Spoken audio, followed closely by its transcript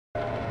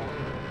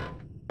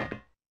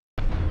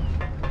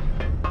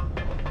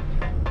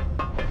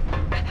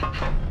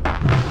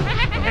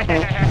Hey,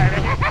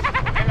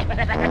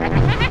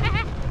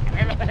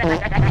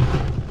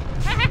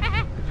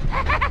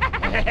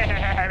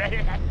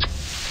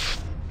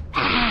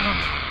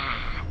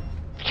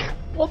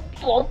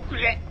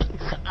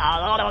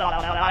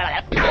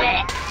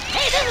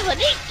 this is a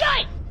neat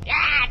joint!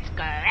 That's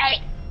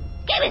great!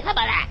 Give me some of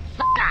that,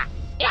 sucker!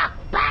 You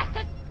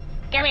bastard!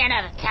 Give me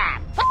another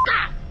tab,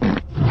 sucker!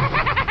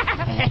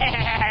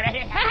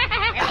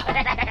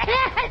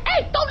 Hey,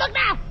 don't look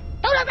now!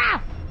 Don't look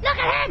now! Look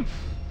at him!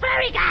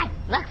 Furry guy!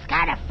 Looks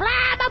kind of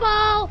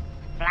flammable!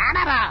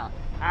 Flammable!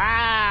 Oh,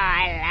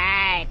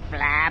 I like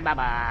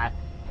flammable.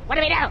 What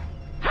do we do?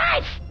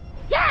 Hide!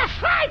 Yeah,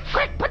 hide!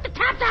 Quick, put the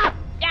tabs out!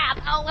 Yeah,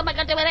 oh, what am I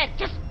gonna do with it?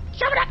 Just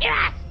shove it up your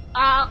ass!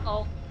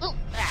 Oh, ooh,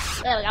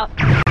 there we go.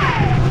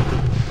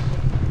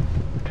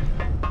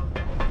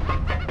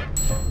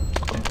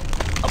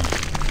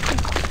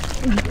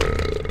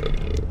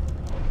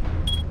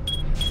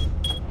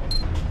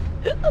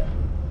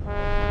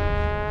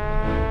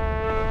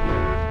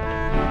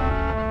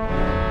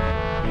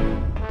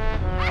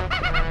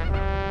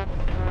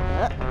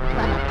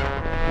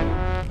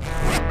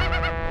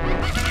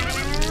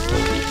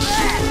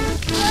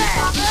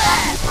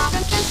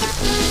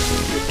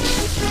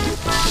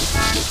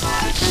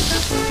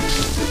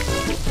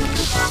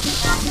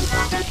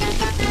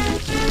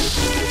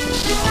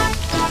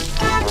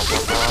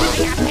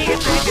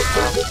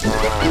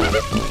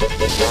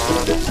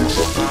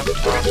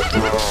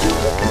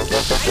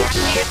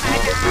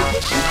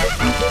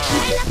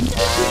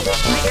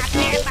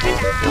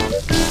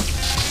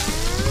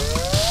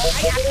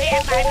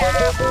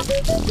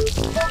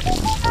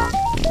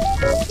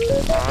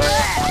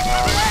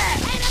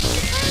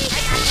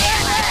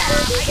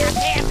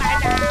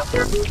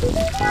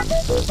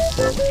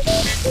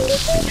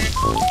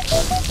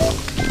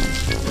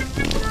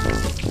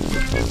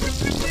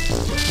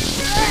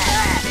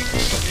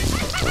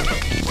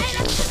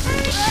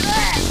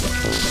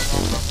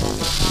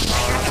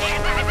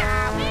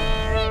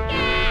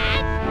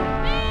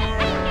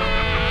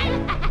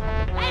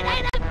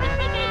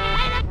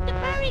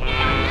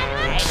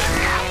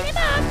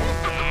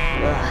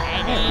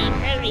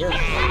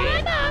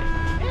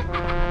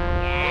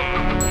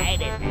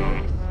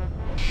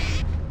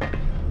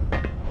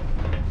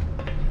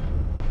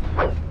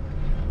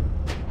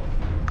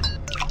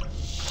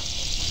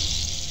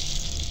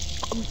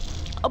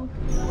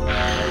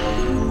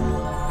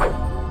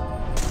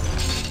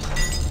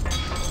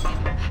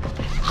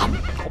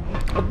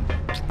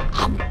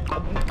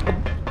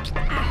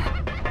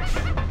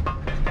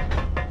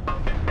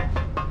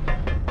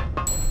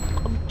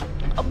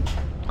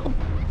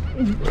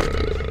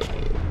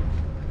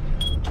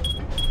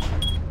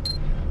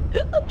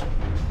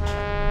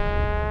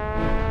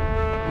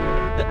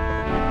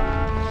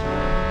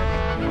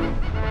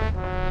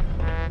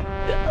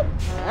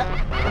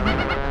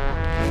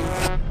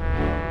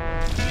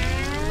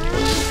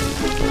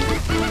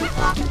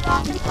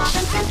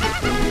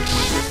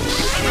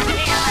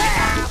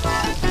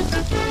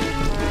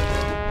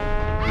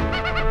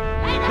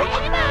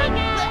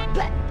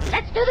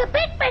 Let's do the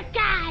big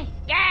guy!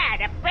 Yeah,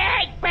 the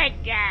big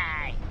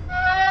guy!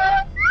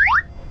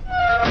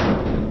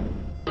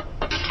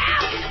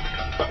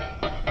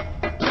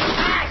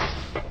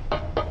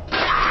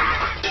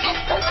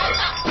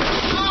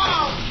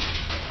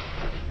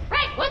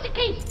 Right, where's the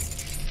keys?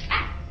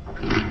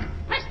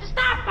 Press the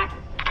start button.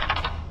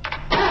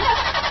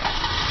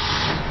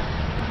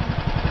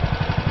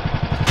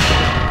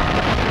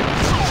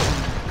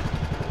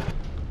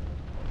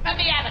 Let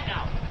me have a go.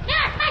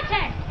 Yeah, my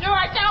turn.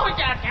 It's always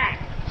your turn.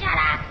 Shut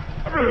up.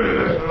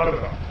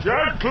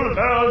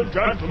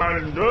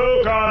 Gentlemen,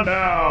 do calm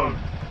down.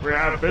 We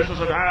have business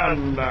at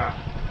hand.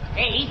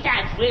 Hey, he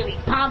sounds really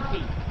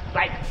poncy,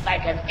 like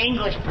an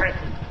English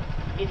person.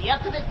 Is he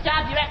up to this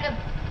job, you reckon?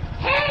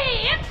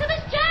 Hey, up to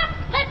this job?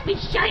 Let me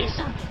show you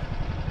something.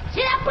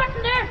 See that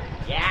button there?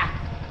 Yeah.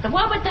 The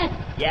one with the...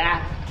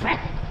 Yeah. Press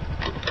it.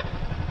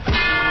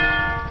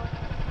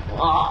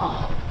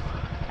 Whoa.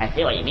 I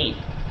see what you mean.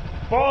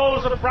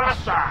 Balls of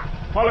brassa,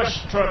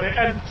 polished to the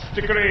nth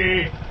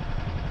degree.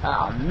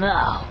 Oh,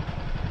 no.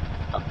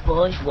 A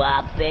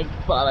bourgeois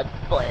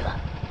big-bollocked boiler.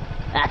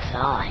 That's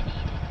all I need.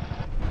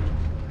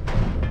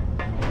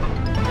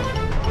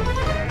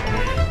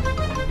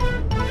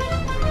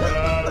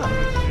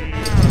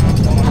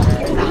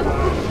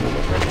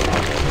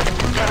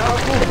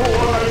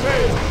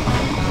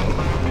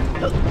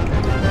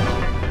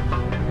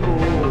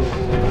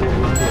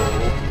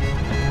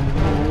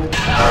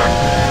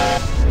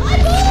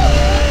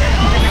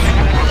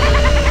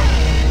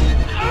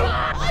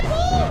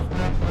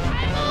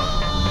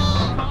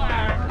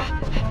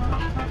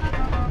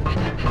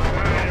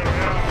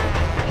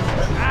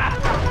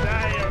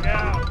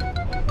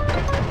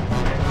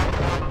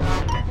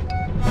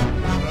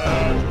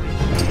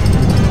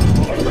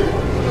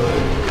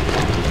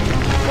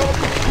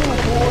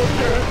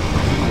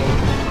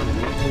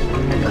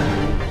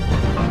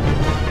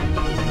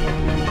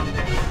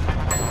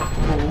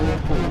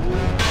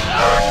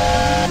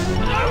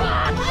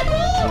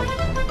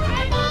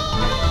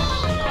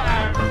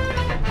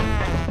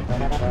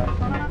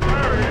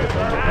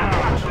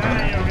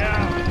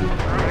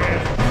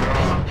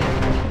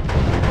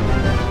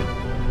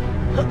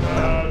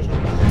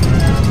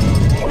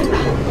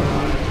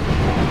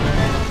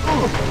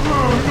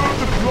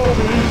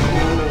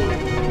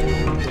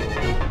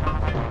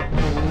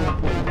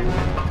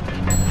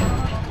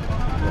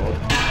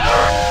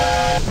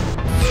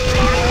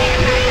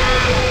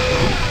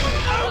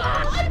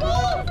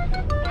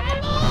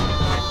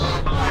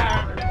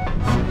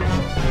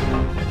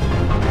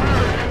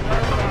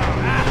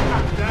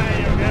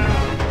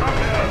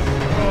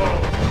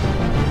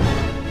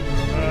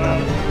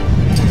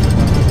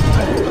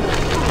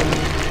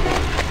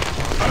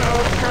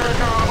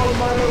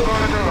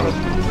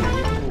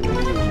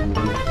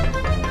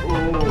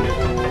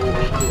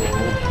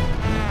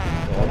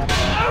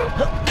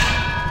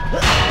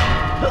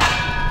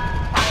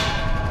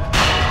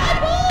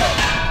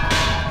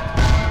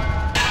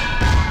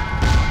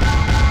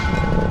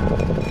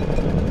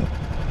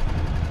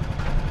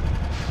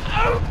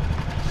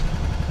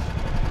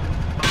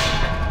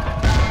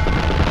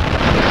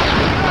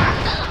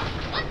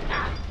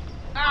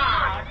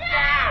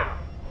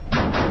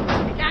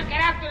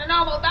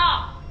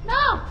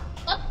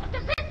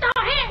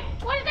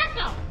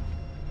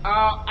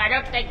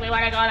 think we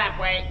want to go that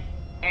way.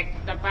 It's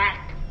the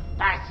back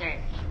passage.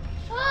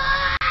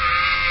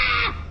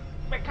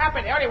 We're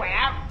copping the only way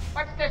out.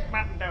 What's this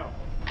button do?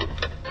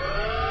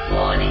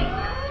 Warning.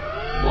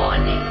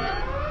 Warning.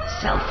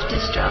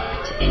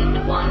 Self-destruct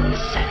in 1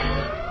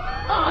 second.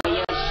 Oh,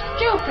 you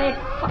stupid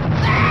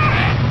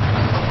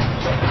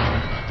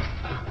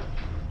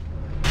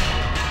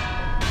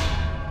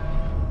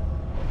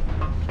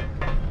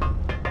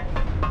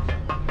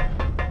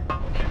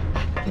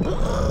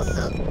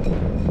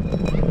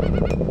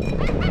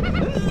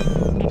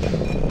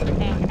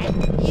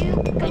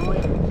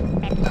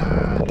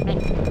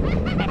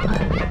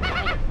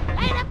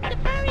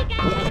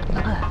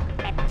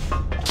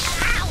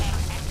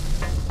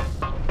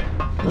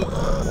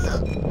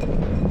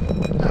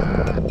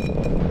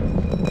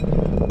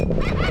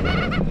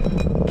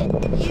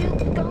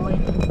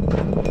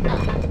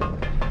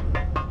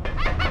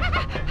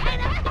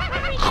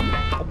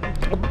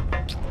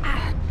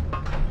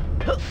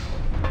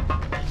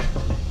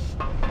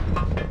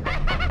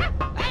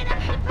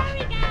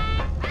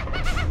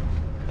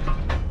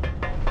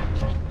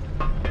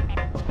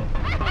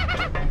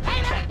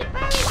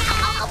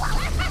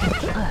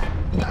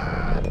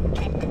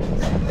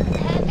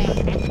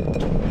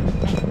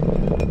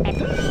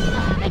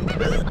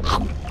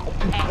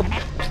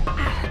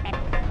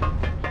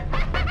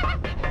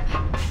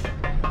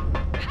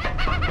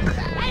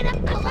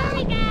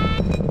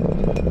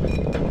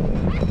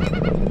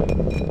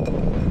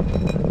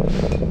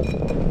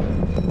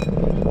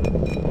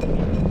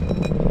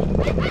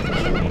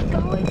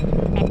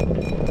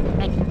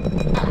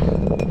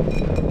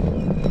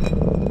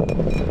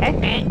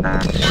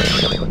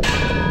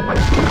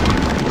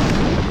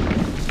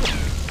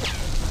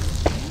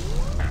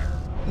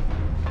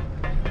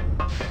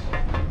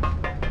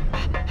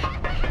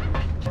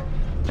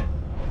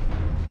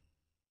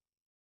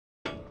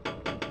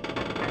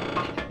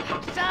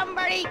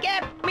Somebody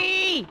get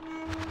me!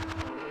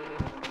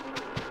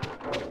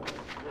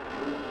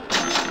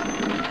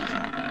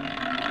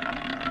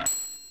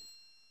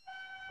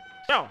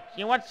 So,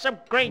 you want some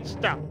great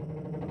stuff?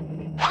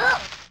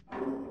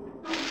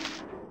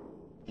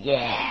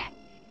 Yeah,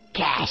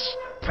 cash,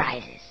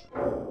 prizes.